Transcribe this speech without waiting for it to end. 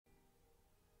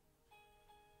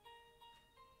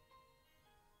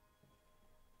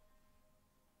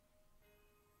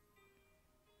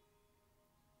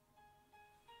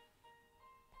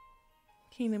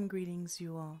Kingdom greetings,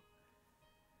 you all.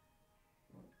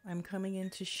 I'm coming in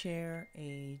to share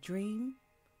a dream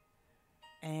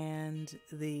and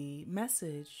the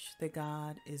message that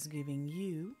God is giving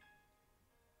you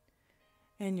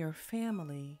and your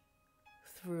family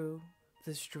through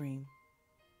this dream.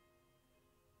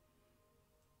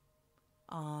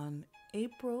 On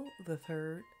April the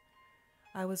 3rd,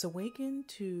 I was awakened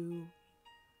to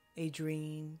a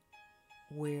dream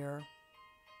where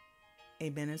a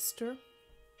minister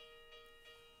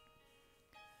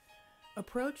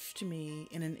approached me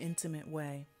in an intimate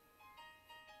way.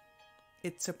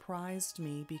 It surprised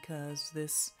me because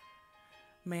this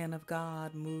man of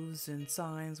God moves in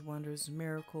signs, wonders,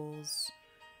 miracles,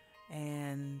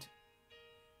 and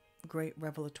great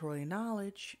revelatory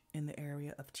knowledge in the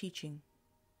area of teaching.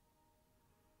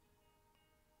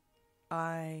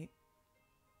 I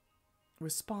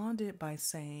responded by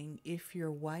saying, if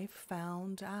your wife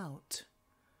found out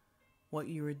what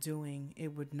you were doing,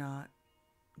 it would not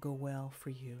go well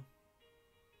for you.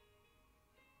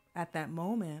 At that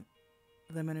moment,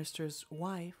 the minister's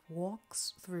wife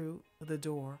walks through the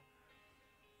door.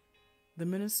 The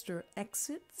minister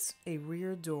exits a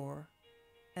rear door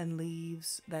and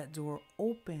leaves that door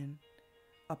open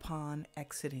upon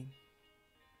exiting.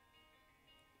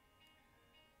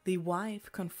 The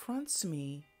wife confronts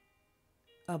me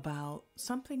about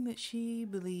something that she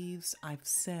believes I've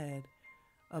said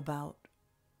about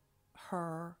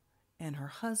her and her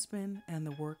husband and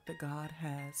the work that God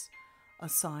has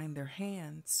assigned their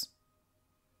hands.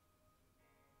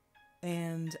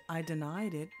 And I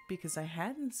denied it because I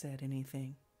hadn't said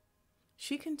anything.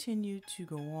 She continued to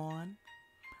go on.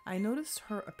 I noticed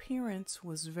her appearance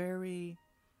was very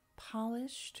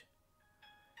polished.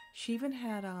 She even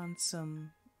had on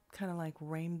some kind of like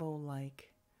rainbow-like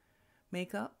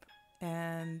makeup,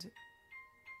 and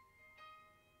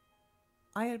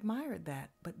I admired that.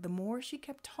 But the more she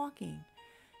kept talking,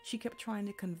 she kept trying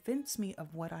to convince me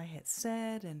of what I had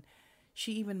said, and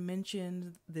she even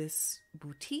mentioned this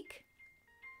boutique.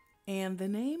 And the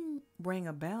name rang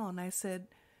a bell, and I said,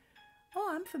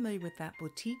 oh, I'm familiar with that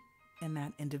boutique and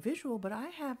that individual, but I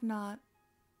have not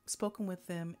spoken with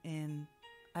them in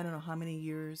I don't know how many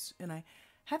years, and I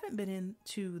haven't been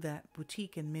into that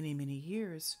boutique in many, many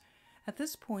years. At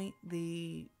this point,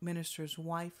 the minister's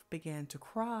wife began to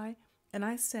cry, and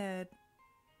I said,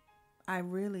 I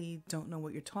really don't know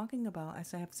what you're talking about. I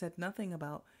said, I have said nothing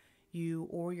about you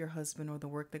or your husband or the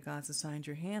work that God's assigned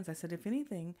your hands. I said, if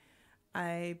anything,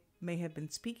 I may have been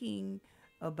speaking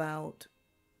about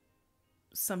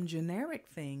some generic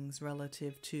things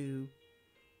relative to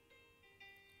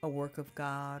a work of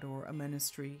God or a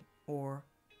ministry or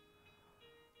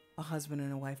a husband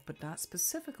and a wife, but not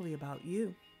specifically about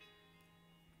you.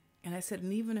 And I said,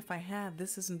 and even if I have,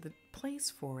 this isn't the place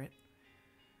for it.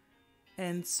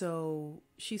 And so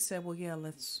she said, well, yeah,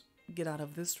 let's get out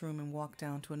of this room and walk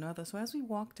down to another. So as we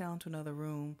walked down to another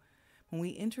room, when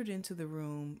we entered into the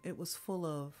room, it was full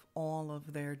of all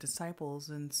of their disciples.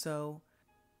 And so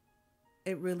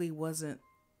it really wasn't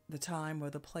the time or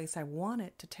the place I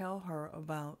wanted to tell her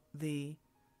about the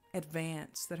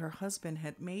advance that her husband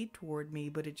had made toward me,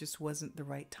 but it just wasn't the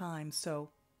right time.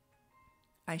 So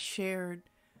I shared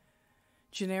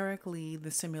generically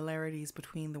the similarities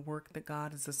between the work that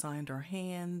God has assigned our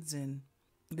hands, and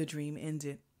the dream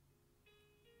ended.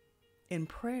 In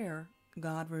prayer,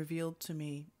 God revealed to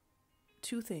me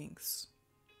two things.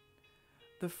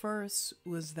 The first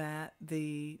was that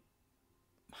the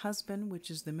husband, which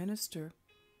is the minister,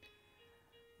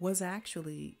 was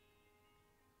actually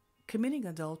committing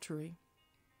adultery.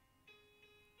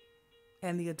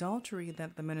 And the adultery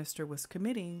that the minister was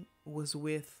committing was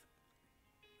with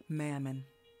mammon,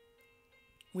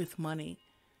 with money.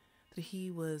 That he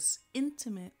was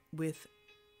intimate with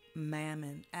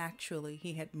mammon. Actually,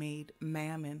 he had made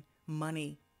mammon,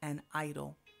 money, an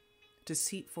idol,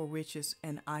 deceitful riches,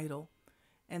 an idol.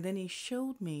 And then he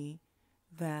showed me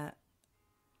that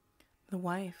the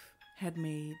wife had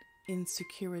made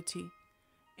insecurity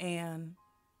and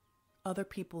other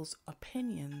people's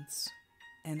opinions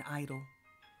an idol.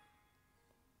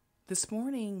 This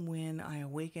morning when I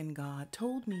awakened, God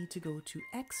told me to go to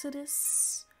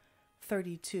Exodus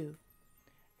 32.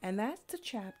 And that's the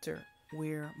chapter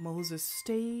where Moses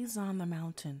stays on the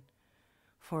mountain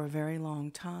for a very long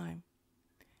time.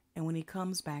 And when he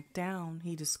comes back down,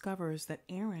 he discovers that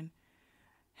Aaron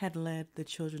had led the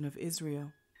children of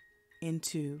Israel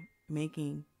into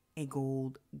making a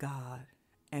gold god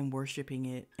and worshiping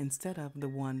it instead of the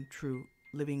one true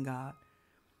living God.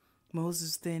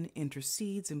 Moses then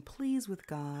intercedes and pleads with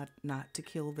God not to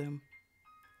kill them.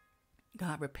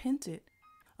 God repented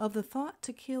of the thought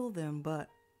to kill them, but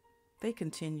they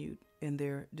continued in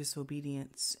their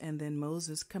disobedience. And then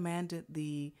Moses commanded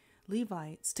the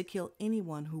Levites to kill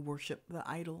anyone who worshiped the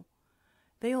idol.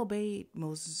 They obeyed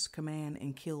Moses' command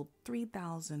and killed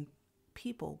 3,000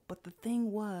 people. But the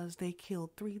thing was, they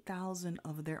killed 3,000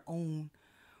 of their own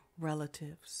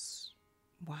relatives.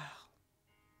 Wow.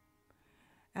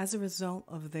 As a result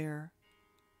of their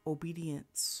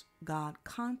obedience, God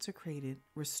consecrated,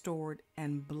 restored,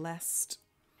 and blessed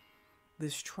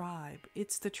this tribe.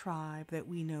 It's the tribe that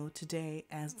we know today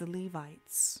as the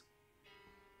Levites.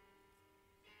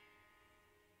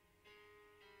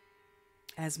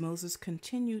 As Moses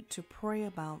continued to pray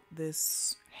about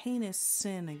this heinous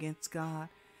sin against God,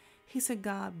 he said,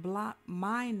 God, blot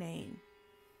my name,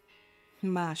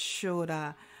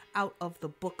 Mashoda, out of the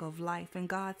book of life. And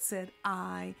God said,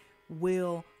 I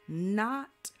will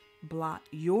not blot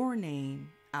your name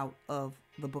out of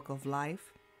the book of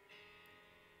life,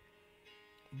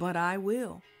 but I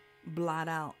will blot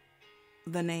out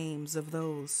the names of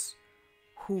those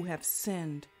who have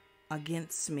sinned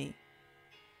against me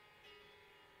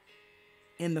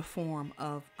in the form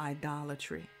of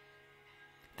idolatry.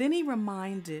 Then he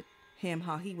reminded him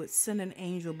how he would send an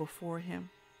angel before him.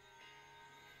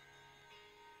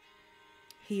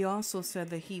 He also said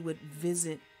that he would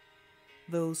visit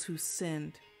those who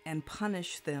sinned and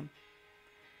punish them.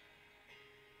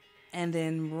 And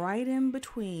then right in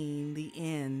between the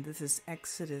end, this is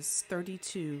Exodus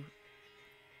 32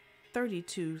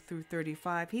 through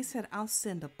 35, he said, I'll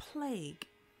send a plague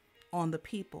on the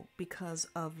people because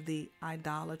of the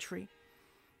idolatry.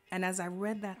 And as I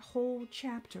read that whole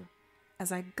chapter,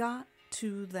 as I got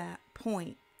to that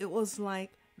point, it was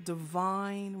like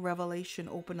divine revelation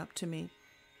opened up to me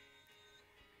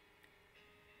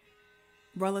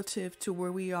relative to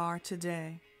where we are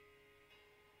today.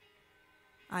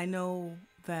 I know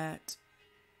that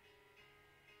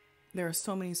there are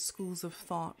so many schools of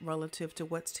thought relative to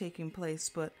what's taking place,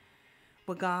 but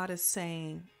what God is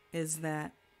saying is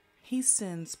that he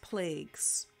sends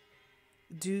plagues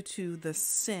due to the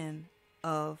sin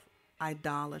of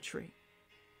idolatry.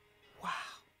 Wow.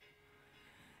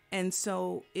 And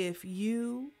so if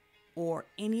you or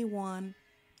anyone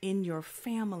in your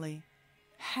family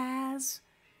has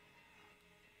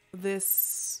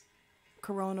this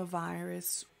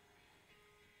coronavirus,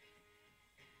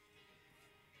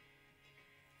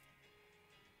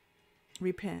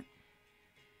 repent.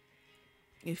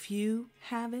 If you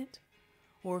have it,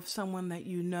 or if someone that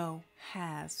you know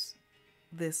has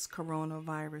this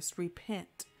coronavirus,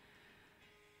 repent.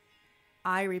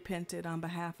 I repented on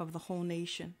behalf of the whole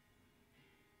nation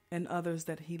and others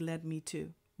that he led me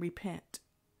to. Repent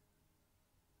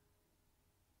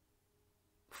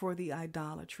for the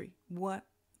idolatry. What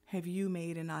have you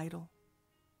made an idol?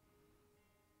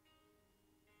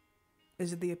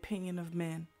 Is it the opinion of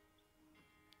men?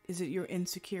 Is it your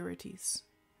insecurities?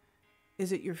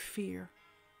 Is it your fear?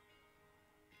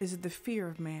 Is it the fear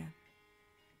of man?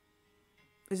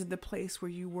 Is it the place where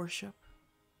you worship?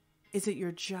 Is it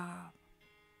your job?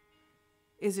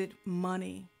 Is it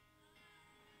money?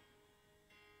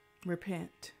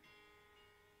 Repent.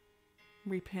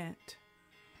 Repent.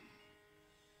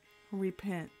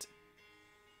 Repent.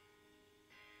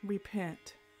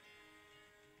 Repent.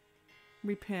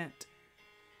 Repent.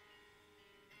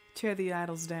 Tear the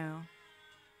idols down.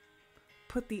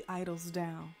 Put the idols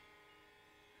down.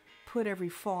 Put every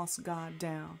false god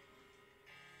down.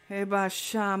 Every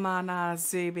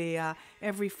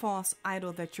false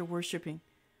idol that you're worshiping,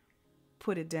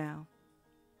 put it down.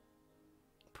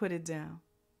 Put it down.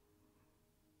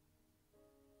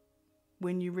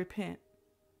 When you repent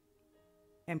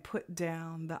and put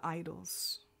down the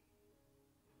idols,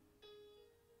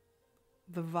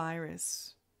 the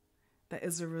virus that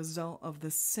is a result of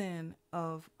the sin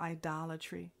of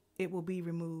idolatry, it will be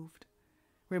removed.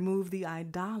 Remove the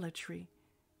idolatry,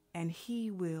 and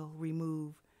he will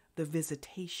remove the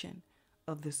visitation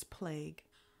of this plague.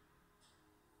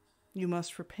 You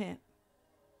must repent.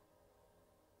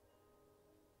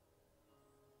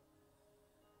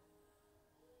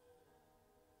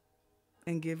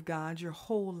 And give God your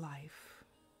whole life.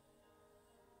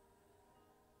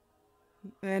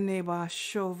 He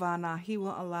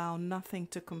will allow nothing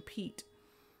to compete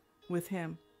with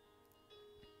him.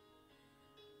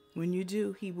 When you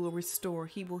do, he will restore,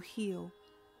 he will heal.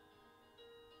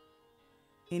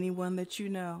 Anyone that you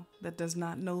know that does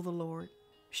not know the Lord,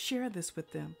 share this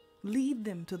with them. Lead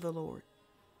them to the Lord.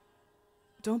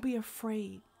 Don't be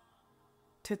afraid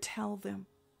to tell them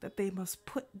that they must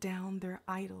put down their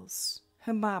idols.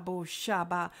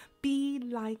 Be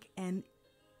like an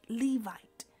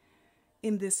Levite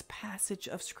in this passage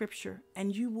of scripture,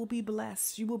 and you will be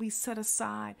blessed. You will be set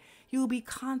aside. You will be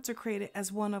consecrated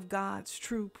as one of God's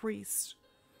true priests.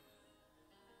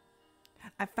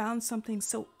 I found something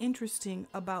so interesting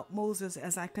about Moses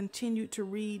as I continued to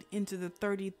read into the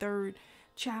 33rd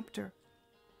chapter.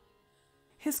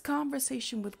 His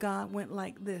conversation with God went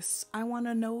like this: I want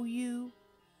to know you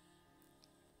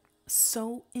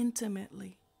so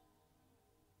intimately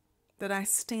that I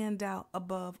stand out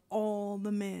above all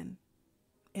the men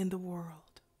in the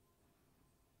world.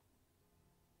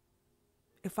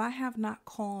 If I have not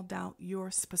called out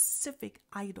your specific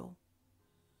idol,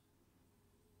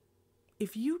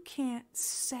 if you can't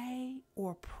say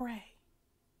or pray,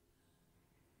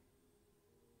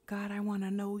 God, I want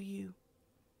to know you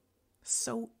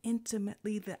so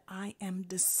intimately that I am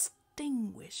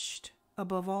distinguished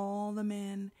above all the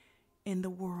men in the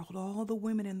world, all the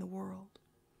women in the world,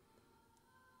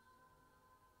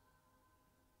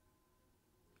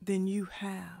 then you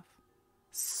have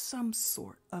some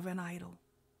sort of an idol.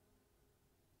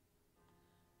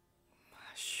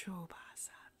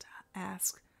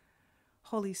 Ask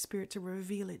Holy Spirit to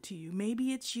reveal it to you.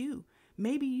 Maybe it's you.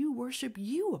 Maybe you worship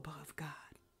you above God.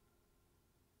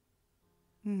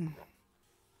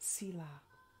 Selah.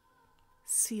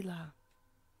 Selah.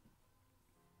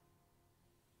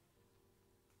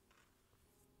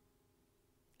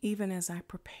 Even as I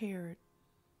prepared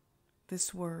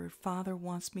this word, Father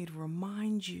wants me to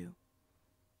remind you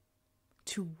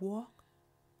to walk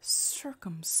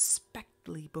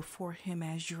circumspectly before Him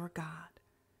as your God.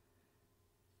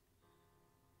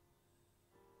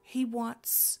 He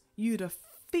wants you to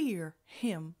fear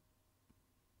Him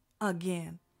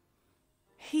again.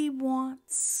 He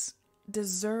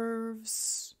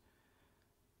deserves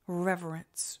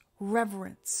reverence.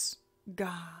 Reverence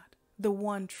God, the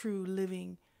one true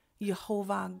living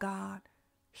Jehovah God.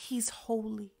 He's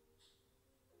holy.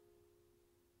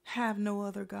 Have no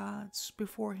other gods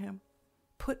before Him.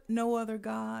 Put no other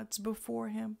gods before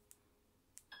Him.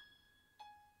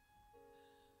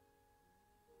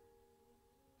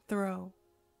 Throw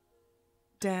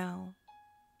down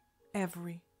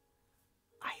every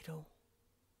idol.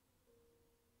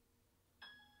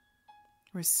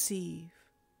 Receive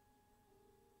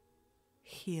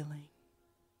healing.